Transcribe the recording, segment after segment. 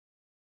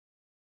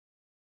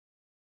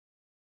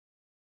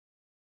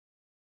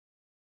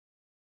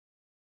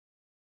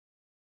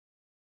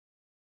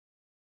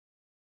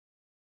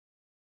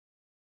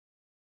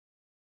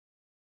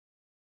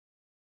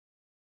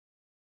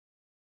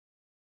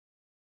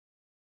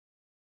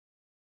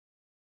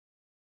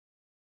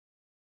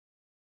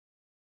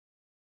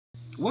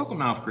Welcome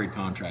to Off-Grid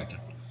Contracting.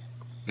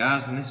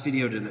 Guys, in this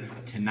video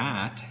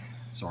tonight,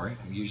 sorry,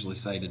 I usually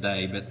say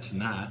today, but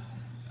tonight,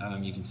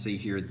 you can see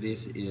here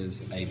this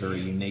is a very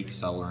unique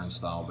solar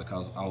install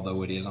because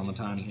although it is on the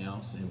tiny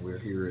house and we're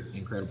here at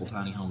Incredible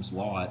Tiny Homes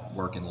lot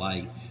working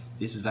late,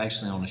 this is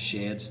actually on a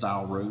shed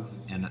style roof,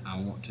 and I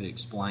want to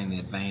explain the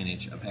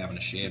advantage of having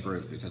a shed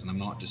roof because I'm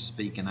not just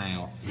speaking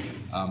out.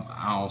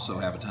 I also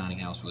have a tiny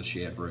house with a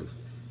shed roof.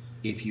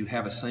 If you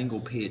have a single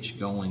pitch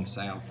going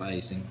south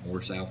facing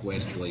or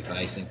southwesterly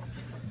facing,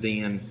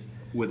 then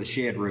with a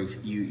shed roof,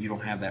 you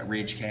don't have that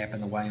ridge cap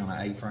in the way on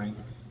an A-frame.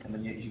 And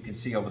then you can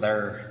see over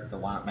there, the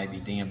light may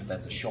be dim, but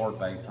that's a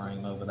sharp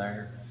A-frame over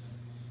there.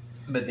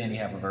 But then you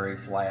have a very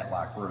flat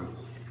like roof.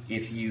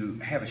 If you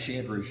have a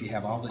shed roof, you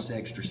have all this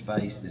extra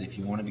space that if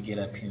you wanted to get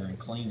up here and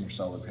clean your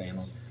solar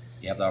panels,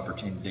 you have the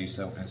opportunity to do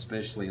so. And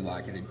especially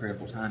like at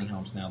Incredible Tiny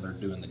Homes now, they're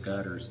doing the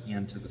gutters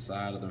into the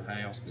side of their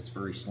house that's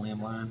very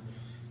slimline.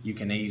 You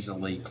can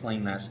easily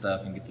clean that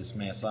stuff and get this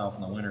mess off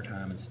in the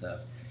wintertime and stuff.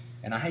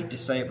 And I hate to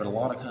say it, but a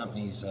lot of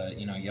companies,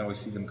 you know, you always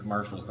see them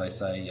commercials, they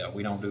say,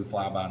 we don't do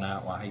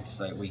fly-by-night. Well, I hate to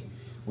say it,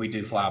 we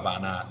do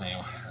fly-by-night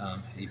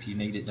now. If you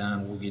need it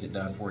done, we'll get it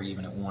done for you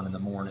even at 1 in the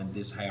morning.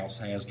 This house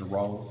has to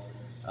roll,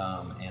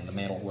 and the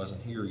metal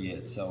wasn't here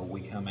yet, so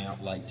we come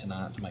out late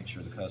tonight to make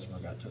sure the customer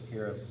got took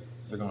care of.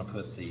 They're going to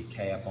put the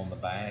cap on the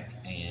back,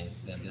 and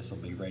then this will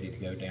be ready to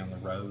go down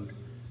the road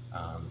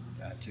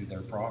to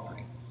their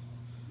property.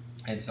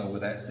 And so with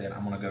that said,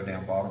 I'm going to go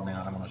down bottom now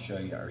and I'm going to show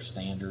you our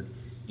standard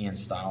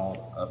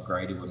install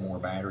upgraded with more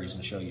batteries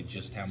and show you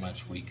just how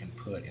much we can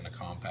put in a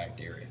compact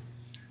area.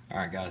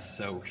 Alright guys,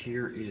 so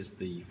here is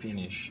the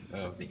finish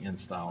of the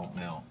install.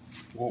 Now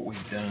what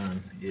we've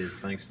done is,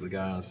 thanks to the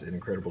guys at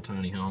Incredible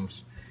Tiny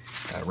Homes,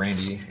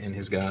 Randy and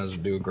his guys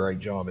do a great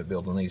job at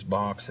building these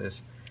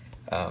boxes.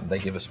 They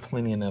give us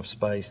plenty enough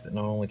space that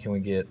not only can we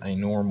get a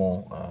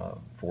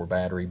normal 4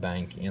 battery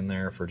bank in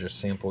there for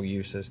just simple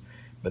uses,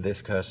 but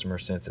this customer,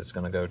 since it's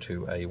going to go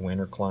to a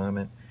winter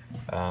climate,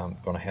 going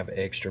to have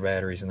extra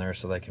batteries in there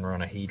so they can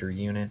run a heater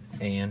unit.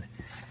 And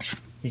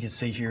you can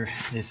see here,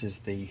 this is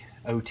the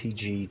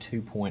OTG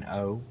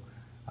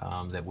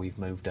 2.0 that we've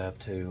moved up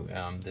to.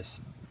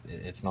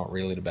 It's not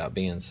really about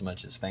being so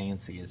much as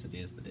fancy as it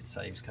is that it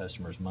saves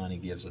customers money,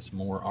 gives us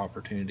more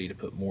opportunity to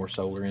put more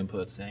solar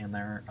inputs in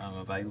there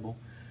available.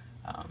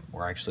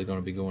 We're actually going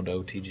to be going to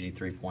OTG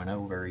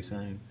 3.0 very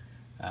soon.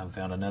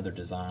 Found another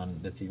design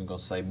that's even going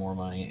to save more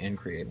money and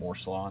create more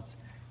slots.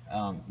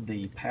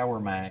 The Power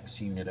Max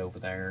unit over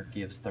there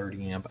gives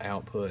 30 amp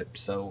output,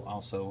 so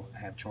also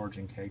have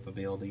charging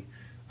capability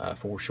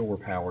for shore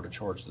power to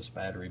charge this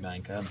battery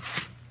bank up.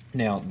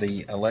 Now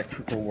the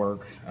electrical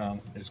work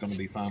is going to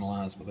be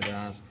finalized by the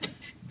guys.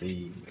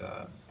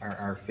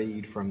 Our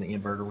feed from the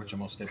inverter, which I'm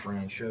going to step around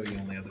and show you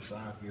on the other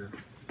side here.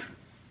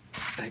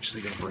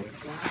 Actually going to bring it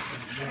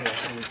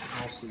forward.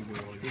 I'll see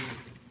where we do.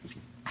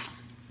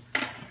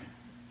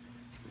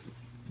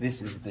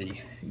 This is the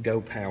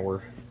Go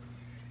Power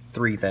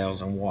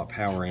 3000 watt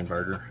power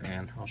inverter,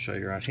 and I'll show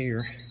you right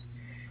here.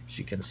 As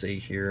you can see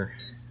here,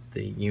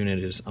 the unit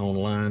is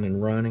online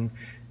and running,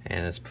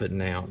 and it's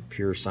putting out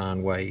pure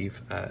sine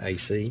wave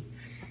AC.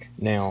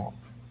 Now,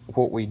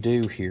 what we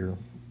do here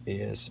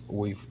is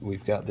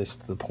we've got this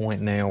to the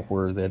point now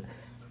where that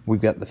we've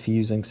got the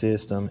fusing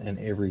system and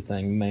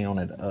everything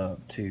mounted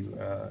up to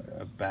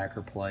a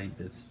backer plate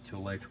that's to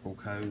electrical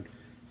code.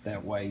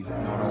 That way,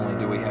 not only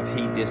do we have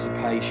heat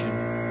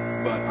dissipation,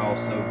 but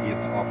also give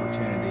the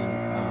opportunity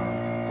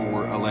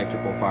for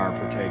electrical fire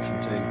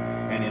protection too,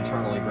 and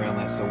internally ground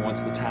that. So once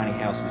the tiny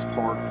house is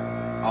parked,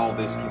 all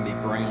this can be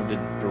grounded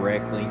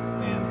directly,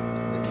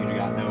 and you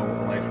got no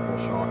electrical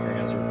shock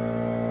hazard.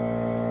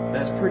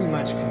 That's pretty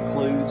much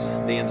concludes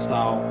the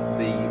install.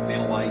 The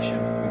ventilation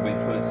will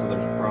be put so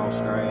there's a cross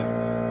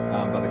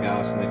draft by the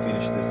guys when they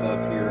finish this up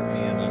here,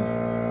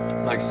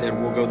 and like I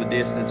said, we'll go the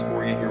distance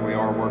for you. Here we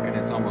are working.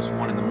 It's almost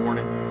 1 in the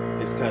morning.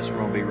 This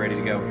customer will be ready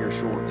to go here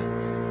shortly.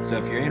 So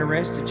if you're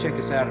interested, check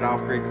us out at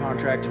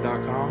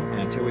offgridcontracting.com.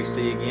 And until we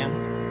see you again,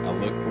 I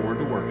look forward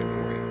to working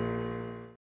for you.